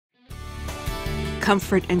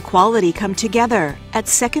Comfort and quality come together at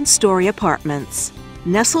Second Story Apartments.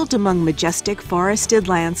 Nestled among majestic forested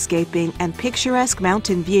landscaping and picturesque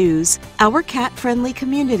mountain views, our cat-friendly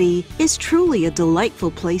community is truly a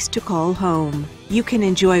delightful place to call home. You can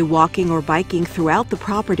enjoy walking or biking throughout the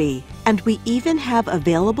property, and we even have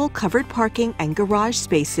available covered parking and garage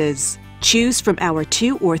spaces. Choose from our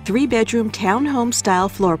 2- or 3-bedroom townhome-style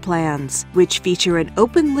floor plans, which feature an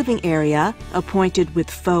open living area appointed with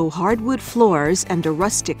faux hardwood floors and a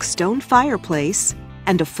rustic stone fireplace,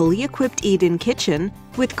 and a fully equipped eat-in kitchen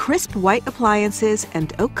with crisp white appliances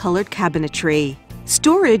and oak-colored cabinetry.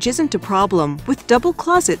 Storage isn't a problem with double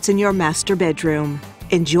closets in your master bedroom.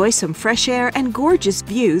 Enjoy some fresh air and gorgeous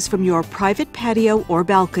views from your private patio or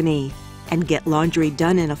balcony, and get laundry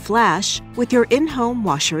done in a flash with your in-home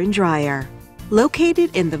washer and dryer.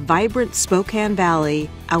 Located in the vibrant Spokane Valley,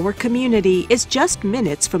 our community is just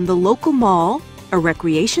minutes from the local mall, a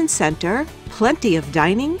recreation center, plenty of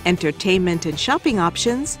dining, entertainment and shopping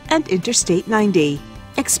options, and Interstate 90.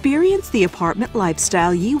 Experience the apartment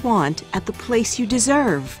lifestyle you want at the place you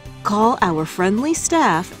deserve. Call our friendly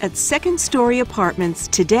staff at Second Story Apartments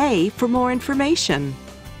today for more information.